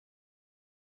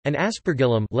An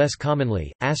aspergillum, less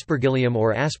commonly, Aspergillium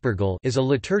or aspergil, is a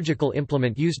liturgical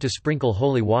implement used to sprinkle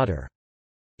holy water.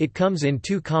 It comes in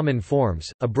two common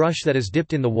forms, a brush that is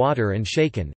dipped in the water and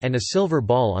shaken, and a silver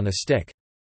ball on a stick.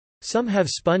 Some have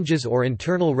sponges or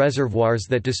internal reservoirs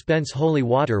that dispense holy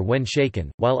water when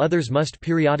shaken, while others must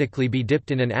periodically be dipped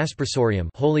in an aspersorium,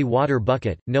 holy water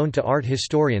bucket, known to art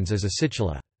historians as a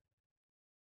scitula.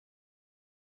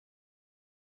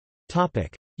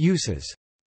 Uses.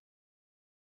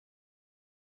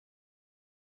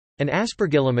 An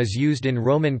aspergillum is used in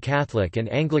Roman Catholic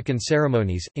and Anglican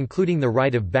ceremonies, including the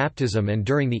rite of baptism and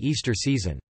during the Easter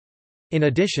season. In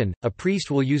addition, a priest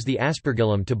will use the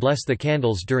aspergillum to bless the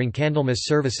candles during Candlemas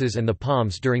services and the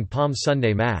palms during Palm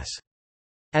Sunday Mass.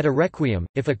 At a requiem,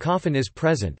 if a coffin is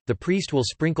present, the priest will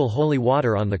sprinkle holy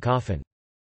water on the coffin.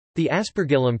 The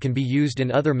aspergillum can be used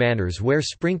in other manners where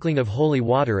sprinkling of holy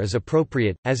water is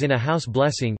appropriate, as in a house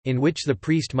blessing, in which the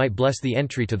priest might bless the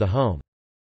entry to the home.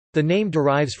 The name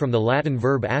derives from the Latin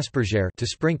verb aspergere, to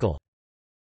sprinkle.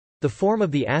 The form of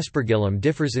the aspergillum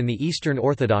differs in the Eastern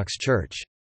Orthodox Church.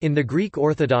 In the Greek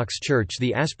Orthodox Church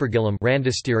the aspergillum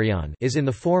is in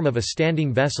the form of a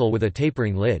standing vessel with a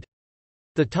tapering lid.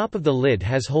 The top of the lid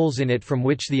has holes in it from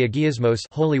which the agiosmos,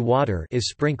 holy water, is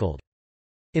sprinkled.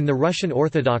 In the Russian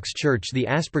Orthodox Church the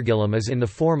aspergillum is in the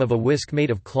form of a whisk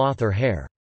made of cloth or hair.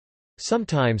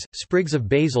 Sometimes, sprigs of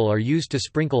basil are used to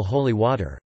sprinkle holy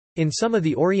water. In some of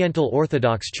the Oriental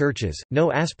Orthodox churches, no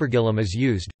aspergillum is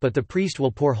used, but the priest will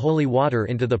pour holy water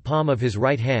into the palm of his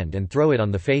right hand and throw it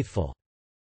on the faithful.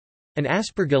 An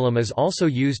aspergillum is also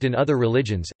used in other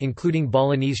religions, including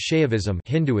Balinese Shaivism,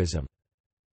 Hinduism.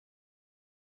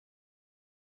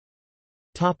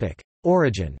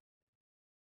 Origin.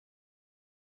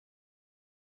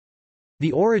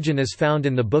 The origin is found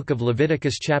in the book of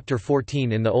Leviticus chapter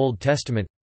 14 in the Old Testament.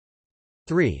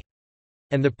 3.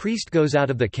 And the priest goes out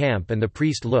of the camp and the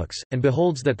priest looks, and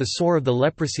beholds that the sore of the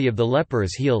leprosy of the leper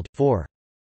is healed. 4.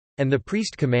 And the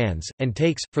priest commands, and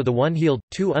takes, for the one healed,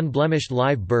 2 unblemished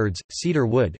live birds, cedar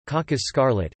wood, caucus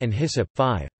scarlet, and hyssop.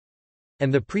 5.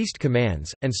 And the priest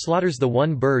commands, and slaughters the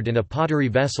one bird in a pottery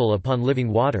vessel upon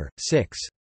living water. 6.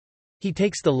 He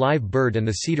takes the live bird and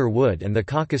the cedar wood and the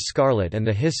caucus scarlet and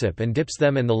the hyssop and dips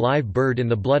them and the live bird in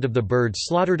the blood of the bird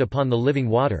slaughtered upon the living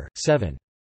water. 7.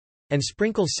 And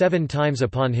sprinkles 7 times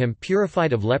upon him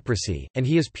purified of leprosy, and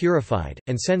he is purified,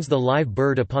 and sends the live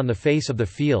bird upon the face of the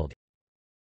field.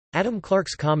 Adam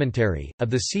Clarke's commentary, of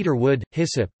the cedar wood,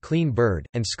 hyssop, clean bird,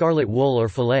 and scarlet wool or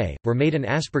fillet, were made an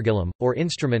aspergillum, or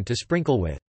instrument to sprinkle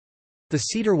with. The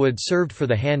cedar wood served for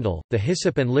the handle, the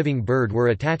hyssop and living bird were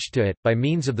attached to it, by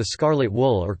means of the scarlet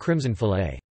wool or crimson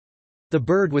fillet. The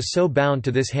bird was so bound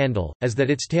to this handle, as that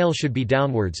its tail should be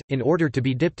downwards, in order to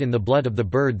be dipped in the blood of the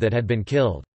bird that had been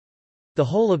killed. The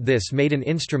whole of this made an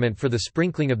instrument for the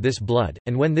sprinkling of this blood,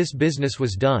 and when this business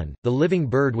was done, the living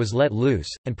bird was let loose,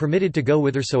 and permitted to go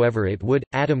whithersoever it would.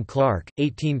 Adam Clarke,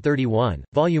 1831,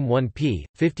 Volume 1 p.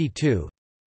 52.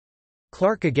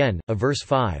 Clarke again, a verse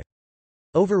 5.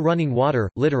 Over running water,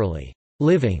 literally,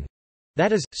 living,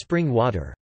 that is, spring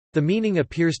water. The meaning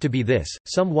appears to be this: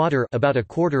 some water, about a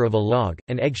quarter of a log,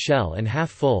 an egg shell and half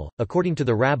full, according to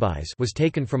the rabbis, was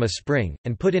taken from a spring,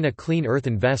 and put in a clean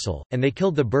earthen vessel, and they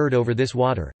killed the bird over this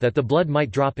water, that the blood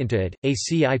might drop into it.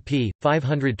 ACIP,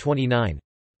 529.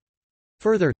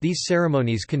 Further, these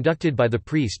ceremonies conducted by the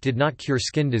priest did not cure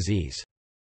skin disease.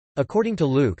 According to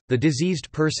Luke, the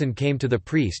diseased person came to the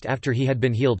priest after he had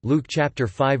been healed. Luke chapter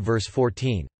 5 verse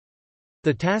 14.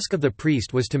 The task of the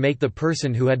priest was to make the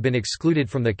person who had been excluded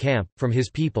from the camp, from his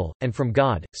people, and from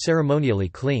God, ceremonially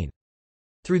clean.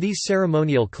 Through these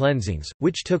ceremonial cleansings,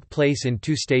 which took place in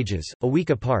 2 stages, a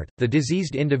week apart, the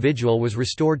diseased individual was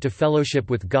restored to fellowship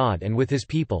with God and with his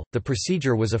people. The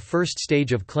procedure was a first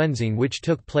stage of cleansing which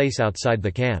took place outside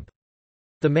the camp.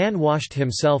 The man washed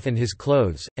himself and his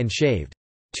clothes, and shaved.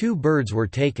 2 birds were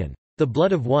taken. The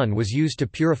blood of one was used to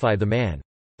purify the man.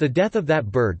 The death of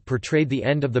that bird portrayed the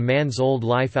end of the man's old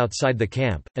life outside the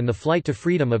camp, and the flight to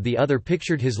freedom of the other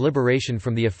pictured his liberation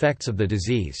from the effects of the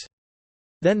disease.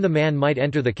 Then the man might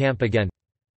enter the camp again.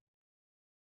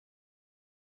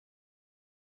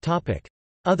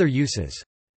 Other uses.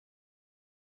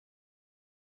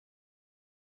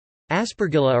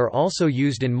 Aspergilla are also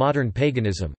used in modern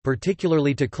paganism,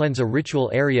 particularly to cleanse a ritual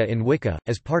area in Wicca,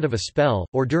 as part of a spell,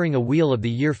 or during a Wheel of the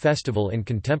Year festival in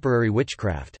contemporary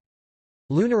witchcraft.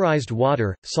 Lunarized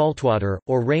water, saltwater,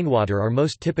 or rainwater are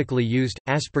most typically used.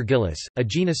 Aspergillus, a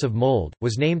genus of mold,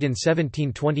 was named in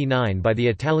 1729 by the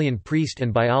Italian priest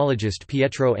and biologist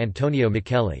Pietro Antonio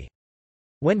Micheli.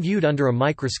 When viewed under a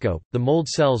microscope, the mold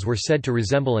cells were said to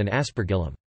resemble an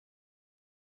aspergillum.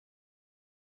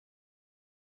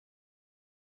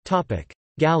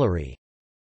 Gallery.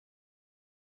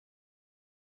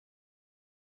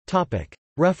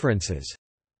 References